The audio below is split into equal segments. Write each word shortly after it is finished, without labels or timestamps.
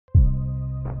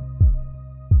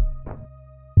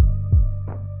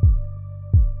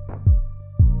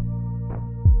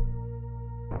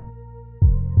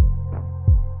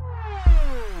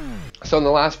So in the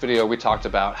last video, we talked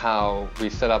about how we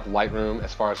set up Lightroom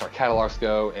as far as our catalogs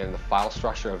go and the file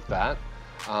structure of that.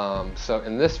 So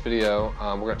in this video,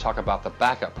 we're going to talk about the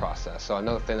backup process. So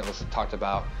another thing that was talked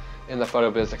about in the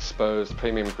PhotoBiz Exposed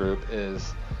Premium group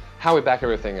is how we back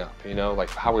everything up, you know, like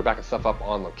how we're backing stuff up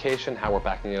on location, how we're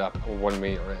backing it up when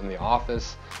we are in the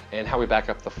office, and how we back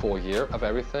up the full year of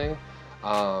everything.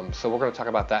 So we're going to talk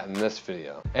about that in this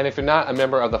video. And if you're not a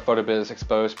member of the PhotoBiz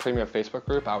Exposed Premium Facebook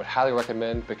group, I would highly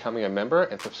recommend becoming a member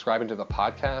and subscribing to the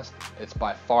podcast. It's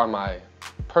by far my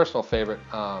personal favorite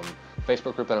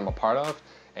Facebook group that I'm a part of,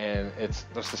 and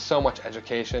there's just so much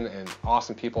education and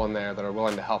awesome people in there that are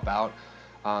willing to help out,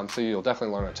 so you'll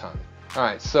definitely learn a ton.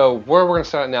 Alright, so where we're going to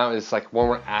start now is like when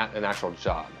we're at an actual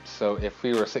job. So if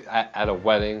we were at a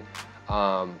wedding,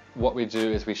 what we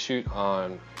do is we shoot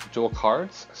on dual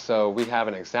cards. So we have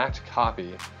an exact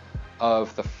copy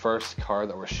of the first card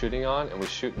that we're shooting on, and we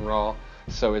shoot in RAW.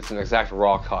 So it's an exact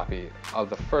RAW copy of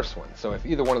the first one. So if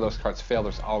either one of those cards fail,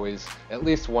 there's always at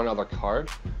least one other card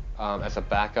as a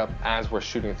backup as we're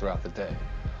shooting throughout the day.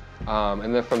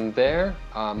 And then from there,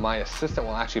 my assistant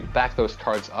will actually back those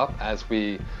cards up as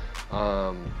they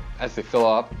fill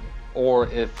up, or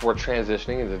if we're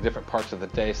transitioning into different parts of the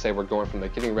day, say we're going from the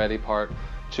getting ready part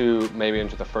to maybe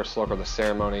into the first look or the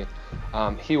ceremony,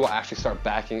 he will actually start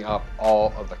backing up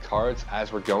all of the cards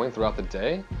as we're going throughout the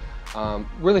day,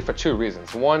 really for two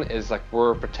reasons. One is like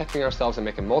we're protecting ourselves and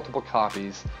making multiple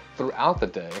copies throughout the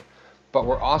day, but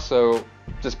we're also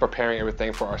just preparing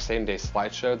everything for our same day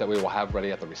slideshow that we will have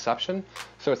ready at the reception.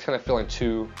 So it's kind of filling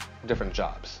two different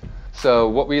jobs. So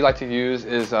what we like to use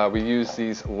is we use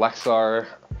these Lexar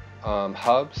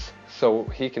hubs, so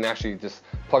he can actually just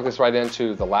plug this right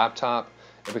into the laptop,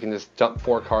 and we can just dump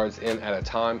 4 cards in at a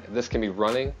time. This can be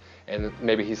running, and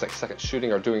maybe he's like second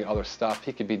shooting or doing other stuff.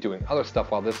 He could be doing other stuff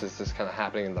while this is just kind of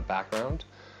happening in the background.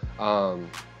 And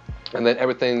then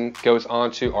everything goes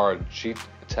onto our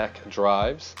G-Tech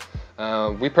drives.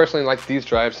 We personally like these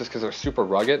drives just because they're super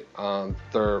rugged.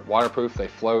 They're waterproof, they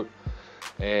float,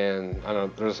 and I don't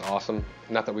know, they're just awesome.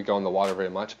 Not that we go in the water very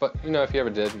much, but you know, if you ever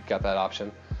did, you got that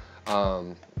option.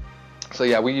 So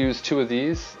yeah, we use 2 of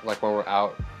these like when we're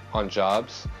out on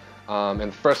jobs, and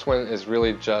the first one is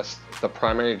really just the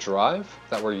primary drive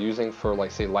that we're using for,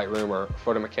 like, say Lightroom or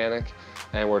Photo Mechanic,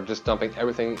 and we're just dumping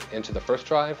everything into the first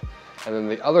drive, and then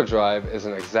the other drive is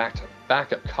an exact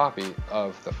backup copy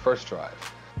of the first drive.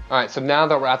 Alright, so now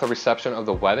that we're at the reception of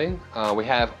the wedding, we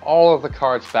have all of the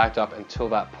cards backed up until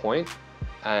that point,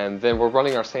 and then we're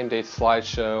running our same day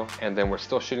slideshow, and then we're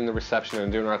still shooting the reception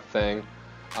and doing our thing.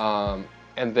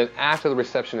 And then after the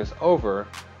reception is over,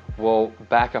 we'll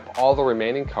back up all the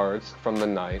remaining cards from the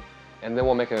night, and then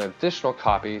we'll make an additional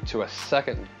copy to a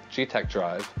second G-Tech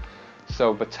drive.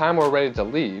 So by the time we're ready to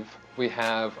leave, we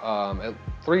have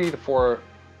 3 to 4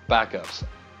 backups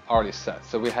already set.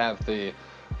 So we have the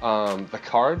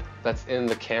card that's in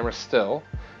the camera still.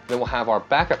 Then we'll have our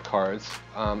backup cards.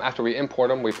 After we import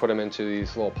them, we put them into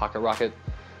these little pocket rocket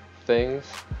things.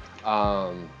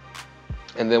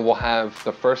 And then we'll have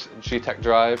the first G-Tech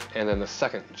drive and then the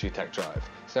second G-Tech drive.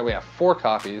 So now we have 4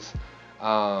 copies,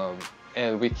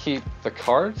 and we keep the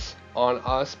cards on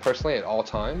us personally at all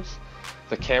times.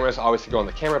 The cameras always go in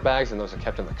the camera bags, and those are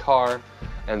kept in the car.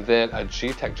 And then a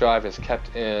G-Tech drive is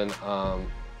kept in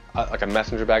like a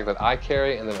messenger bag that I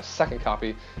carry, and then a second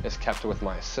copy is kept with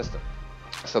my assistant.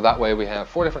 So that way we have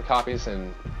 4 different copies,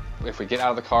 and if we get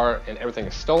out of the car and everything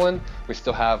is stolen, we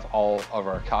still have all of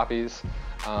our copies.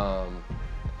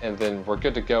 And then we're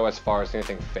good to go as far as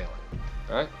anything failing.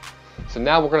 Alright? So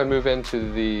now we're going to move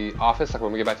into the office, like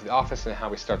when we get back to the office, and how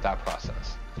we start that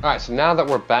process. Alright, so now that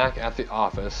we're back at the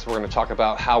office, we're going to talk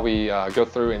about how we go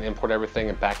through and import everything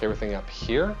and back everything up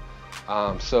here.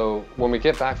 So when we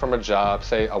get back from a job,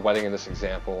 say a wedding in this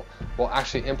example, we'll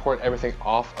actually import everything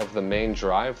off of the main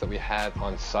drive that we had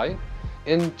on site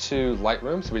into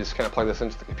Lightroom. So we just kind of plug this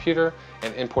into the computer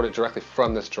and import it directly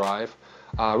from this drive.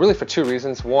 Really for 2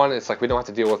 reasons. One, it's like we don't have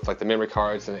to deal with like the memory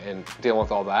cards and dealing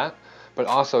with all that. But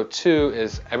also 2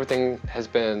 is everything has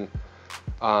been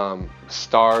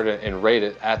starred and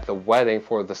rated at the wedding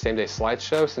for the same day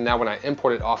slideshow. So now when I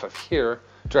import it off of here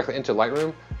directly into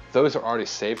Lightroom, those are already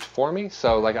saved for me.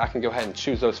 So like I can go ahead and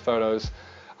choose those photos,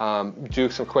 do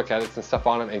some quick edits and stuff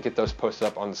on them, and get those posted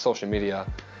up on the social media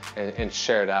and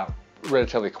share it out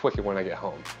relatively quickly when I get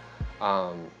home.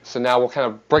 So now we'll kind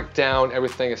of break down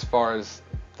everything as far as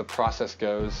the process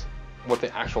goes with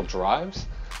the actual drives.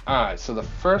 Alright, so the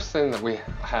first thing that we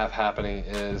have happening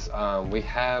is we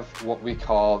have what we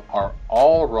call our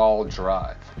all RAW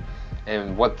drive.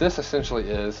 And what this essentially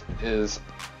is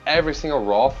every single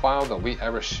RAW file that we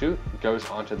ever shoot goes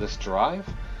onto this drive.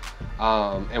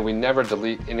 and we never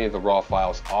delete any of the raw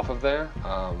files off of there.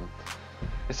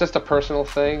 It's just a personal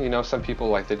thing, you know. Some people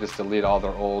like they just delete all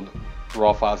their old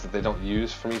raw files that they don't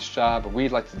use from each job, but we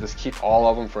like to just keep all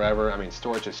of them forever. I mean,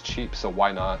 storage is cheap, so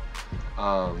why not?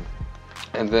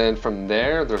 And then from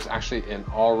there, there's actually an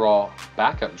all raw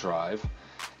backup drive,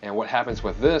 and what happens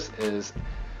with this is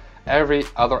every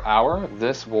other hour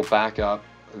this will back up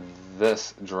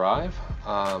this drive,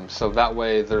 so that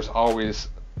way there's always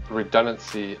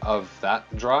redundancy of that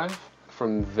drive.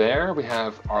 From there we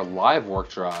have our live work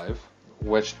drive,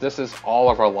 which this is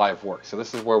all of our live work. So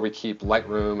this is where we keep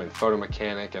Lightroom and Photo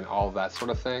Mechanic and all of that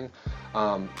sort of thing.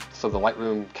 So the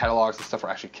Lightroom catalogs and stuff are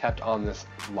actually kept on this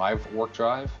live work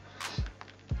drive.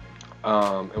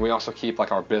 And we also keep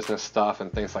like our business stuff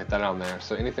and things like that on there.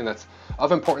 So anything that's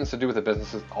of importance to do with the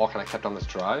business is all kind of kept on this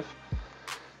drive.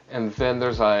 And then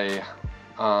there's a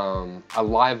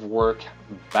live work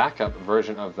backup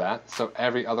version of that. So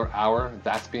every other hour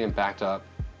that's being backed up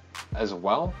as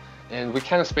well. And we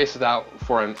kind of space it out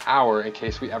for an hour in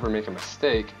case we ever make a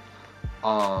mistake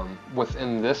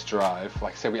within this drive.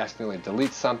 Like say we accidentally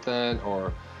delete something,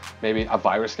 or maybe a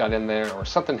virus got in there, or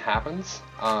something happens.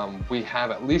 We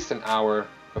have at least an hour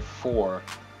before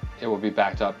it will be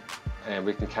backed up, and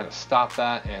we can kind of stop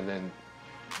that and then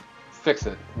fix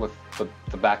it with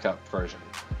the backup version.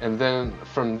 And then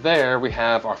from there we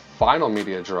have our final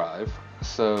media drive.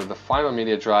 So the final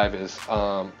media drive is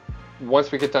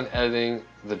once we get done editing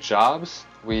the jobs,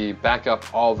 we back up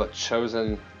all the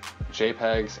chosen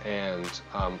JPEGs and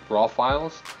RAW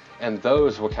files, and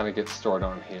those will kind of get stored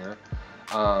on here.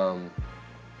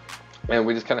 And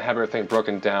we just kind of have everything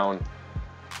broken down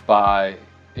by,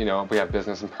 you know, we have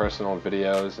business and personal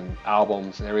videos and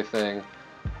albums and everything.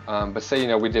 But say, you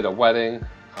know, we did a wedding,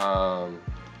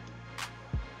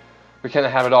 we kind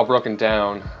of have it all broken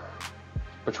down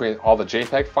between all the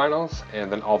JPEG files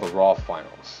and then all the RAW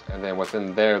files. And then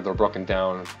within there, they're broken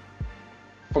down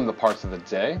from the parts of the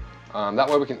day. That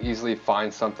way we can easily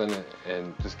find something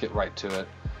and just get right to it.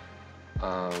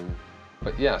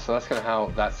 But yeah, so that's kind of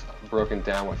how that's broken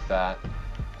down with that.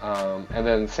 And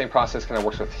then the same process kind of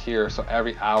works with here. So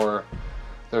every hour,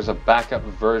 there's a backup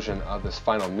version of this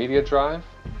final media drive,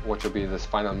 which will be this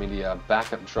final media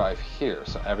backup drive here.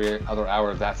 So every other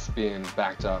hour, that's being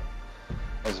backed up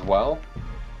as well.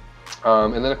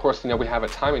 And then of course, you know, we have a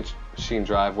time machine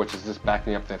drive, which is just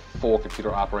backing up the full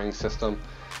computer operating system.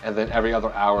 And then every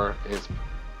other hour is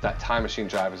that time machine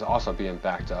drive is also being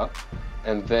backed up.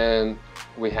 And then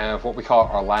we have what we call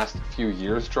our last few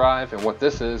years drive. And what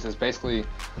this is basically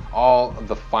all of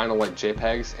the final like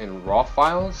JPEGs and RAW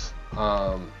files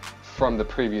from the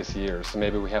previous years. So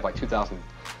maybe we have like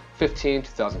 2015,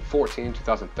 2014,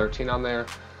 2013 on there,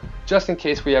 just in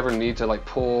case we ever need to like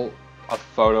pull a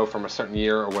photo from a certain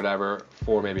year or whatever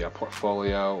for maybe a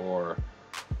portfolio or,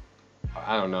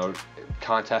 I don't know,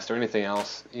 contest or anything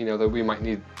else, you know, that we might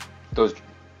need those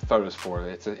photos for.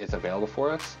 It's available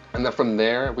for us. And then from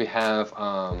there we have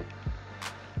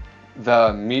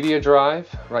the media drive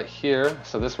right here.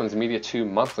 So this one's media 2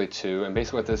 monthly 2, and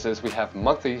basically what this is, we have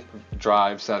monthly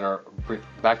drives that are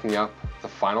backing up the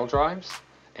final drives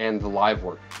and the live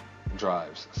work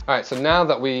drives. All right, so now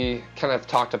that we kind of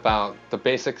talked about the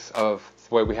basics of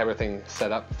the way we have everything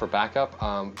set up for backup,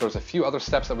 there's a few other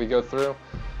steps that we go through.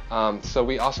 So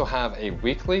we also have a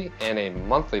weekly and a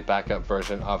monthly backup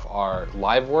version of our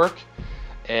live work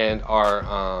and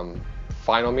our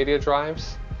final media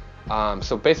drives.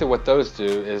 So basically what those do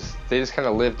is they just kind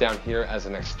of live down here as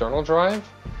an external drive,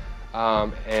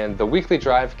 and the weekly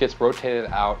drive gets rotated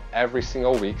out every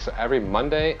single week. So every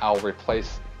Monday I'll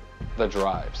replace the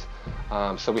drives.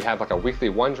 So we have like a weekly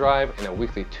 1 drive and a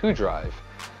weekly 2 drive.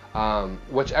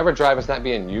 Whichever drive is not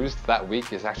being used that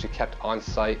week is actually kept on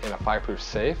site in a fireproof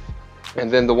safe.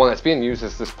 And then the one that's being used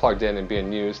is just plugged in and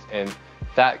being used, and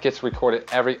that gets recorded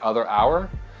every other hour.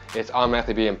 It's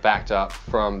automatically being backed up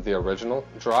from the original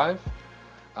drive.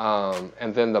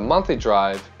 And then the monthly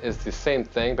drive is the same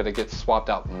thing, but it gets swapped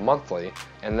out monthly,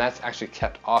 and that's actually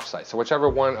kept off-site. So whichever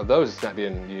one of those is not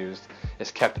being used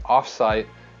is kept off-site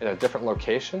in a different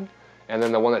location, and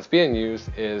then the one that's being used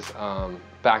is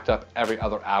backed up every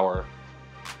other hour,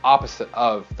 opposite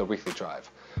of the weekly drive.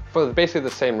 For basically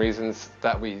the same reasons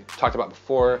that we talked about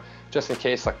before, just in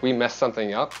case like we mess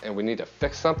something up and we need to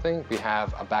fix something, we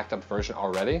have a backed up version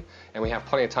already, and we have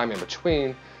plenty of time in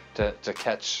between to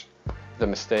catch the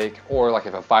mistake, or like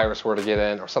if a virus were to get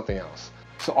in or something else.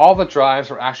 So all the drives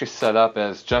are actually set up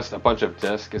as just a bunch of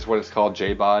disks, is what it's called,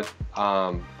 JBOD.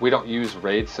 We don't use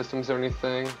RAID systems or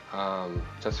anything,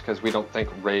 just because we don't think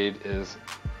RAID is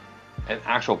an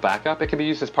actual backup. It can be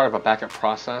used as part of a backup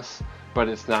process, but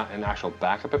it's not an actual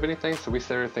backup of anything. So we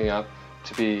set everything up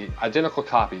to be identical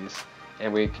copies,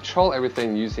 and we control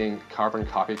everything using Carbon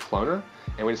Copy Cloner,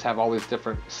 and we just have all these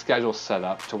different schedules set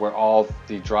up to where all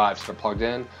the drives that are plugged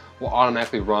in will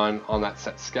automatically run on that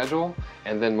set schedule.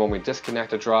 And then when we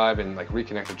disconnect a drive and like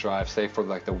reconnect a drive, say for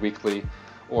like the weekly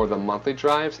or the monthly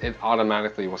drives, it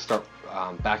automatically will start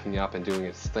backing up and doing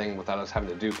its thing without us having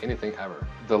to do anything ever.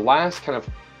 The last kind of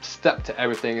step to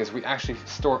everything is we actually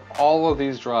store all of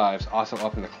these drives also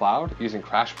up in the cloud using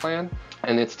CrashPlan,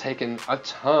 and it's taken a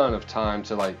ton of time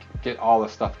to like get all the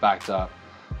stuff backed up,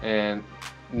 and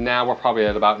now we're probably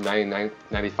at about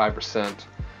 95%.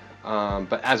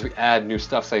 But as we add new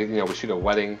stuff, say we shoot a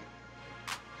wedding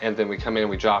and then we come in and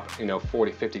we drop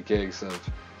 40-50 gigs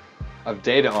of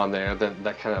data on there, then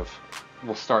that kind of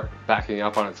will start backing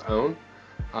up on its own.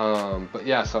 But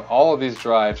yeah, so all of these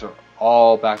drives are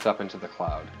all backed up into the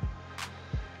cloud.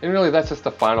 And really that's just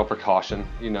the final precaution,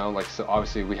 so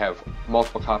obviously we have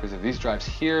multiple copies of these drives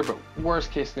here, but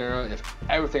worst case scenario, if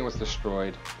everything was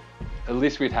destroyed, at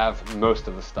least we'd have most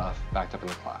of the stuff backed up in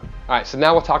the cloud. All right, so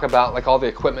now we'll talk about like all the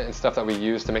equipment and stuff that we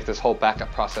use to make this whole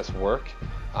backup process work.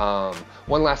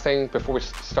 One last thing before we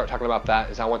start talking about that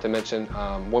is I want to mention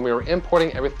when we were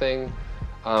importing everything,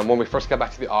 when we first got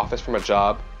back to the office from a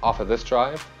job off of this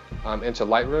drive into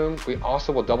Lightroom, we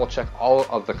also will double check all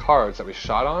of the cards that we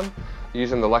shot on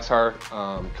using the Lexar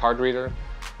card reader,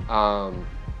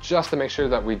 just to make sure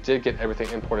that we did get everything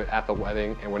imported at the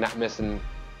wedding and we're not missing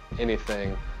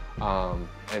anything, and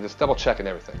just double checking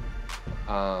everything.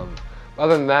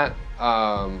 Other than that,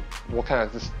 we'll kind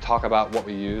of just talk about what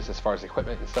we use as far as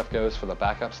equipment and stuff goes for the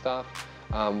backup stuff.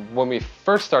 When we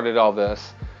first started all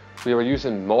this, we were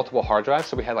using multiple hard drives,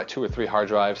 so we had like 2 or 3 hard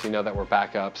drives, that were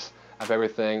backups of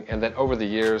everything. And then over the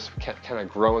years, we kind of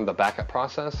grown the backup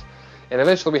process, and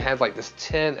eventually we had like this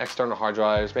 10 external hard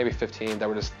drives, maybe 15, that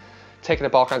were just taking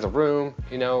up all kinds of room.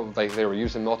 Like they were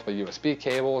using multiple USB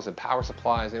cables and power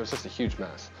supplies, and it was just a huge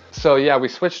mess. So yeah, we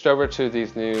switched over to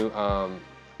these new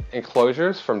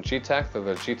enclosures from G-Tech,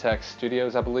 the G-Tech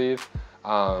Studios, I believe,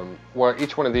 where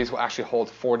each one of these will actually hold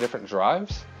 4 different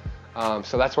drives.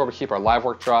 So that's where we keep our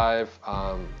LiveWork drive,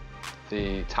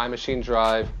 the Time Machine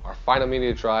drive, our Final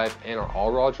Media drive, and our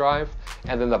All Raw drive,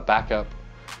 and then the backup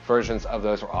versions of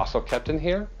those are also kept in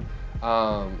here.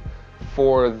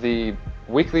 For the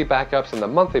weekly backups and the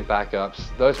monthly backups,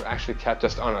 those are actually kept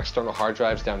just on external hard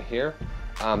drives down here.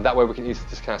 That way we can easily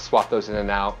just kind of swap those in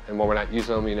and out, and when we're not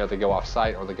using them, they go off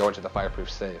site or they go into the fireproof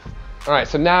safe. All right,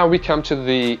 so now we come to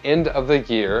the end of the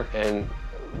year, and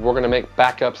we're going to make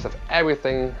backups of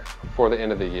everything for the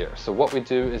end of the year. So what we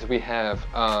do is we have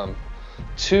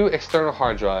 2 external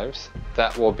hard drives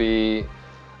that will be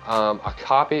a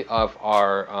copy of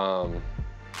our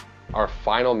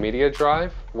final media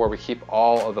drive, where we keep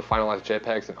all of the finalized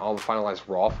JPEGs and all the finalized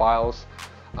RAW files.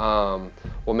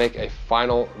 We'll make a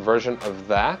final version of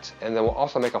that, and then we'll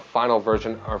also make a final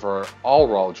version of our All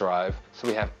Raw drive, so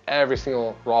we have every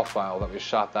single RAW file that we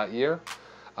shot that year.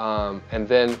 And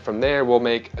then from there we'll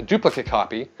make a duplicate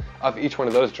copy of each one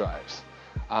of those drives.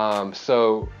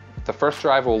 So the first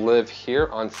drive will live here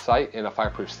on site in a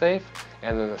fireproof safe,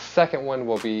 and then the second one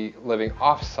will be living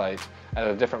off site at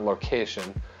a different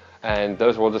location, and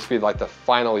those will just be like the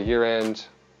final year-end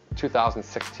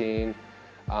 2016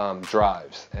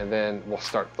 drives, and then we'll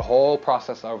start the whole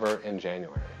process over in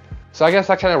January. So I guess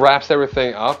that kind of wraps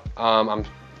everything up. I'm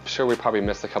sure we probably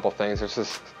missed a couple things. There's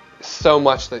just so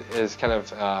much that is kind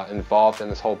of involved in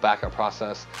this whole backup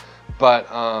process, but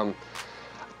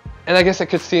and I guess it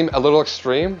could seem a little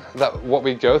extreme, that what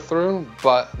we go through,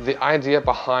 but the idea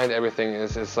behind everything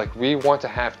is like we want to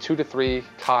have 2 to 3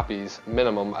 copies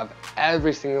minimum of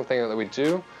every single thing that we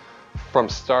do, from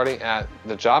starting at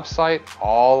the job site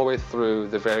all the way through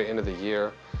the very end of the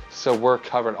year, so we're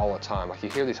covered all the time. Like you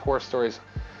hear these horror stories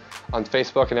on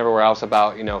Facebook and everywhere else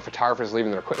about photographers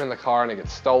leaving their equipment in the car and it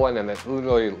gets stolen, and they've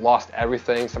literally lost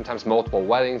everything, sometimes multiple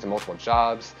weddings and multiple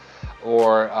jobs.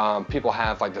 Or people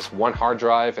have like this one hard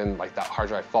drive, and like that hard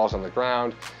drive falls on the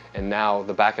ground and now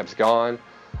the backup's gone.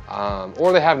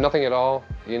 Or they have nothing at all.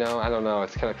 I don't know,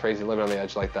 it's kind of crazy living on the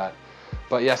edge like that.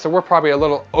 But yeah, so we're probably a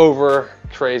little over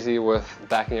crazy with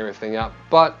backing everything up,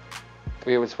 but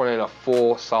we just wanted a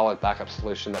full solid backup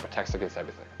solution that protects against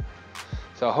everything.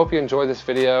 So I hope you enjoyed this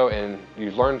video and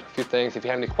you learned a few things. If you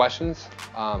have any questions,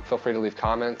 feel free to leave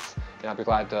comments, and I'll be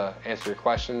glad to answer your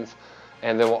questions.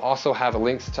 And then we'll also have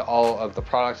links to all of the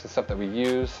products and stuff that we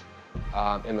use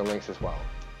in the links as well.